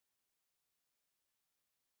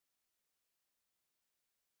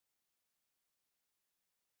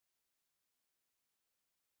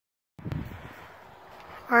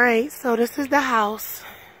Alright, so this is the house.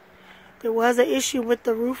 There was an issue with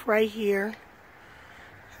the roof right here.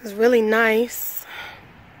 It's really nice.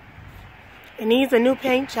 It needs a new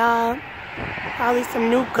paint job. Probably some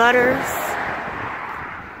new gutters.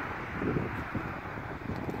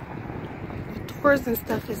 The doors and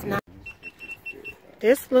stuff is nice.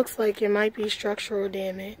 This looks like it might be structural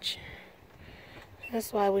damage.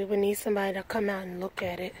 That's why we would need somebody to come out and look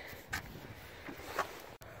at it.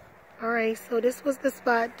 Alright, so this was the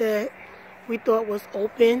spot that we thought was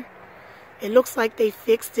open. It looks like they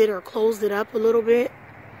fixed it or closed it up a little bit.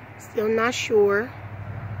 Still not sure.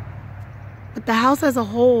 But the house as a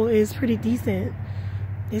whole is pretty decent.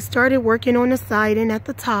 They started working on the siding at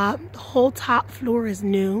the top. The whole top floor is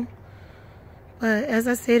new. But as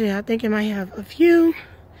I said, I think it might have a few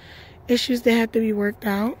issues that have to be worked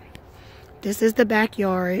out. This is the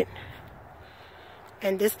backyard.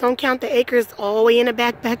 And this don't count the acres all the way in the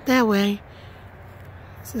back that way.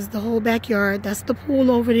 This is the whole backyard. That's the pool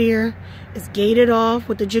over there. It's gated off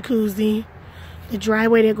with the jacuzzi. The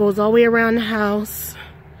driveway that goes all the way around the house.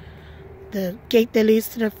 The gate that leads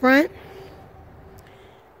to the front.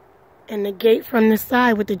 And the gate from the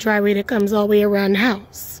side with the driveway that comes all the way around the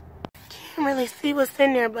house. Can't really see what's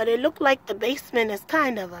in there, but it looked like the basement is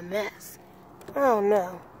kind of a mess. I don't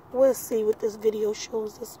know. We'll see what this video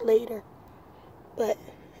shows us later. But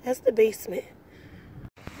that's the basement.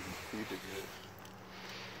 You did good.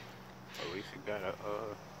 At least you got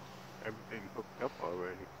everything hooked up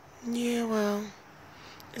already. Yeah, well,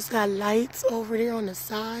 it's got lights over there on the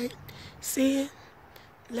side. See it?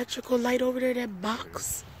 Electrical light over there, that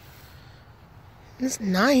box. It's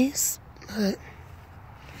nice, but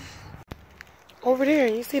over there,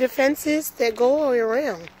 you see the fences that go all the way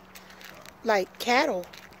around, like cattle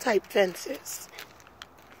type fences.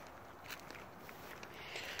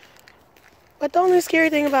 But the only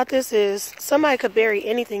scary thing about this is somebody could bury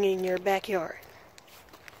anything in your backyard.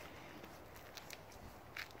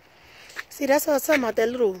 See, that's what I was talking about, that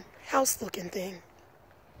little house looking thing.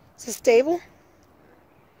 Is it stable?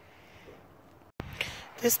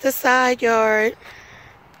 This is the side yard.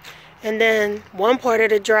 And then one part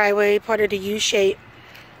of the driveway, part of the U-shape,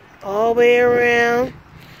 all the way around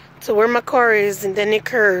to where my car is, and then it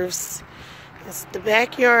curves. It's the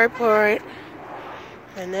backyard part.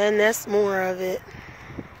 And then that's more of it,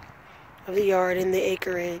 of the yard and the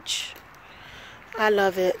acreage. I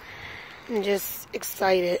love it. I'm just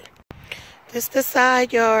excited. This is the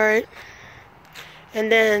side yard.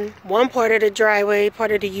 And then one part of the driveway,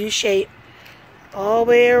 part of the U-shape, all the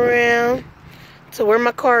way around to where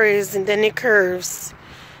my car is, and then it curves.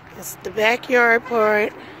 It's the backyard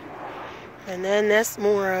part. And then that's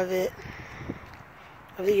more of it,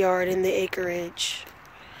 of the yard and the acreage.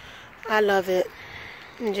 I love it.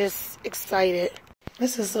 I'm just excited.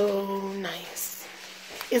 This is so nice.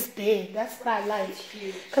 It's big. That's what I like.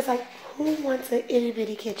 Because, like, who wants an itty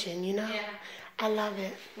bitty kitchen, you know? Yeah. I love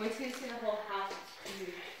it. Once you see the whole house.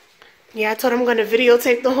 Yeah, I told him I'm going to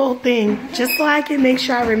videotape the whole thing. Just so I can make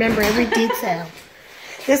sure I remember every detail.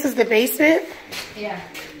 This is the basement? Yeah.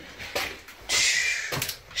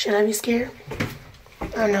 Should I be scared?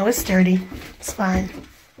 Oh, no, it's sturdy. It's fine.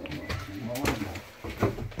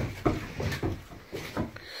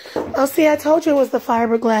 Oh, see, I told you it was the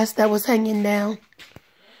fiberglass that was hanging down.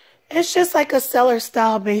 It's just like a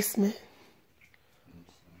cellar-style basement.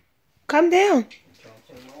 Come down.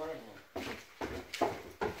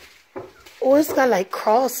 Oh, it's got like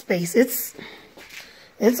crawl space. It's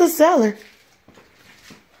a cellar.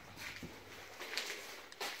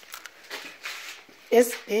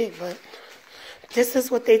 It's big, but this is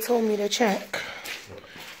what they told me to check.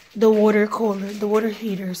 The water cooler, the water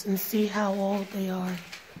heaters, and see how old they are.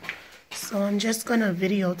 So I'm just going to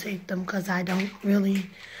videotape them because I don't really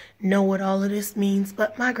know what all of this means,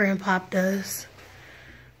 but my grandpa does.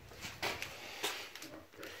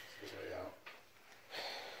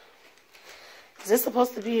 Is this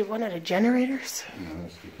supposed to be one of the generators? No,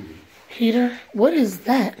 that's the heater. Heater? What is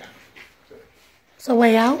that? It's a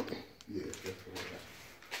way out? Yeah, that's the way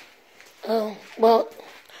out. Oh, well,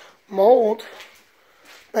 mold.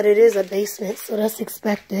 But it is a basement, so that's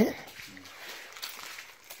expected.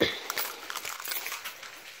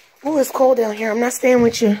 Oh, it's cold down here. I'm not staying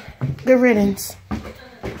with you. Good riddance.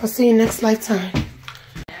 I'll see you next lifetime.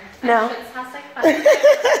 No.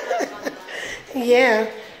 Yeah.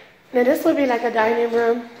 Now this would be like a dining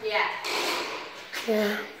room. Yeah.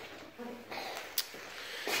 Yeah.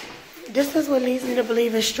 This is what leads me to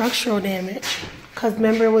believe it's structural damage. Because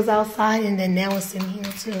remember, it was outside and then now it's in here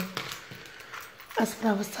too. That's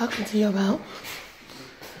what I was talking to you about.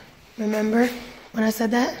 Remember when I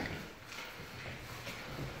said that?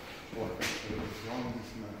 As long as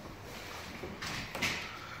it's not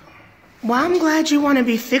Well, I'm glad you want to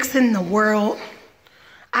be fixing the world.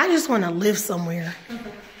 I just want to live somewhere.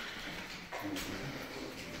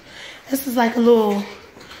 This is like a little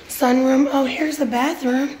sunroom. Oh, here's a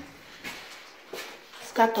bathroom.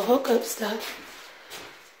 It's got the hookup stuff.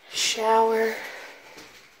 Shower.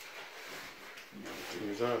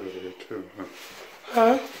 It's out of there too, huh?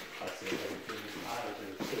 Huh?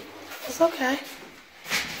 It's okay.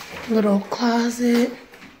 Little closet.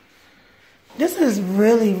 This is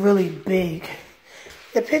really, really big.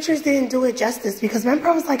 The pictures didn't do it justice because remember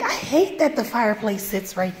I was like, I hate that the fireplace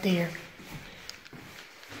sits right there.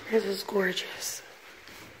 This is gorgeous.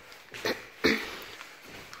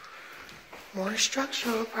 More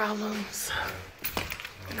structural problems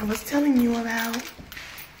that I was telling you about.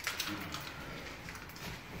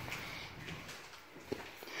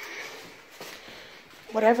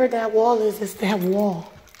 Whatever that wall is, it's that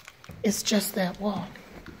wall. It's just that wall.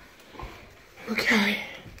 Okay.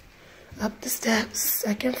 Up the steps,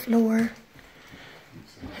 second floor.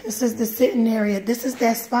 This is the sitting area. This is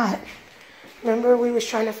that spot. Remember we was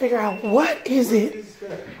trying to figure out what is it?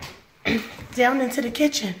 Down into the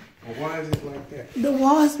kitchen. Well, why is it like that? The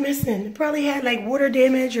wall is missing. It probably had like water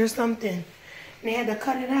damage or something. And they had to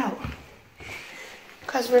cut it out.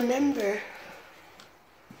 Because remember,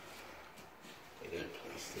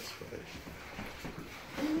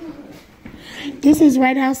 this is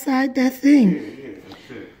right outside that thing.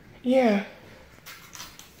 Yeah.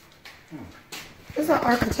 It's an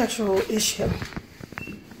architectural issue.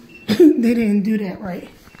 They didn't do that right.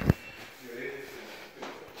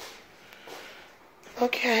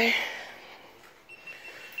 Okay.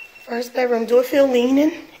 First bedroom. Do it feel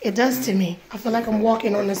leaning? It does to me. I feel like I'm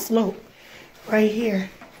walking on the slope right here.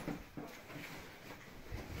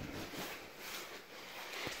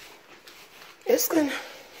 It's gonna...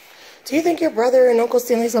 Do you think your brother and Uncle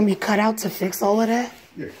Stanley's gonna be cut out to fix all of that?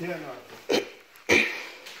 Yeah, yeah.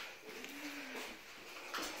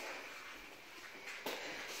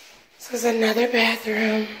 This is another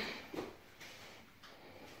bathroom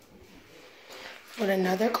with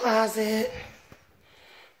another closet.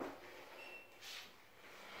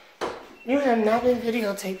 You have not been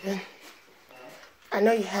videotaping. I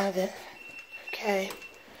know you haven't. Okay.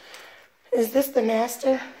 Is this the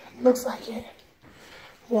master? Looks like it.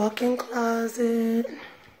 Walk-in closet.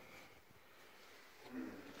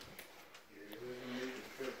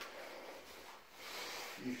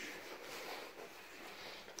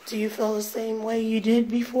 Do you feel the same way you did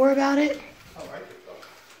before about it?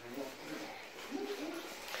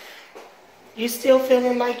 You still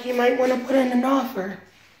feeling like you might want to put in an offer?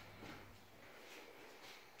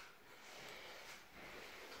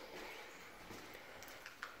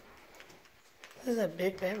 This is a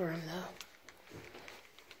big bedroom, though.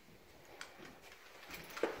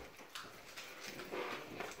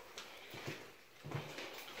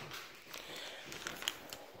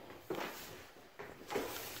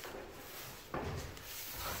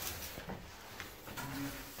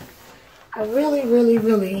 I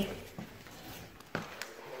really...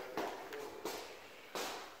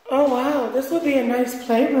 Oh, wow. This would be a nice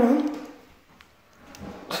playroom.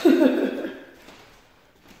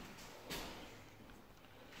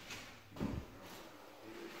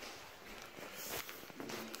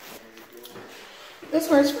 This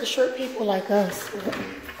works for short people like us.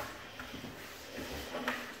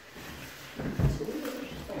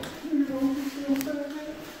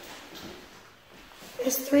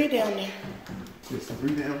 There's 3 down there. There's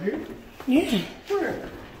 3 down here? Yeah. Where?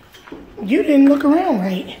 You didn't look around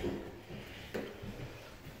right.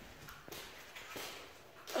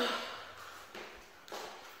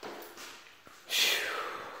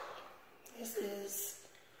 This is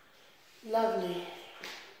lovely.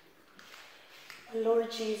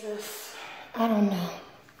 Lord Jesus, I don't know.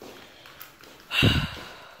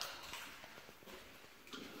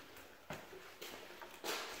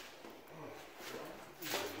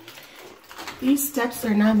 These steps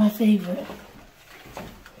are not my favorite.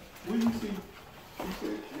 What do you see?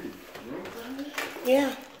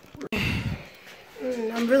 Yeah.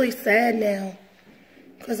 I'm really sad now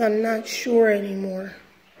because I'm not sure anymore.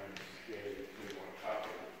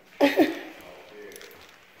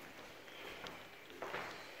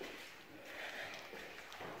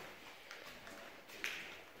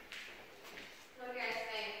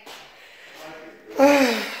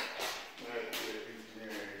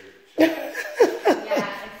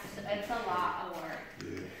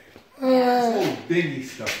 Biggie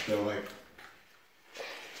stuff though, like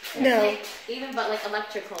no, even but like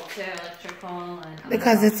electrical too, electrical and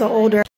because it's an older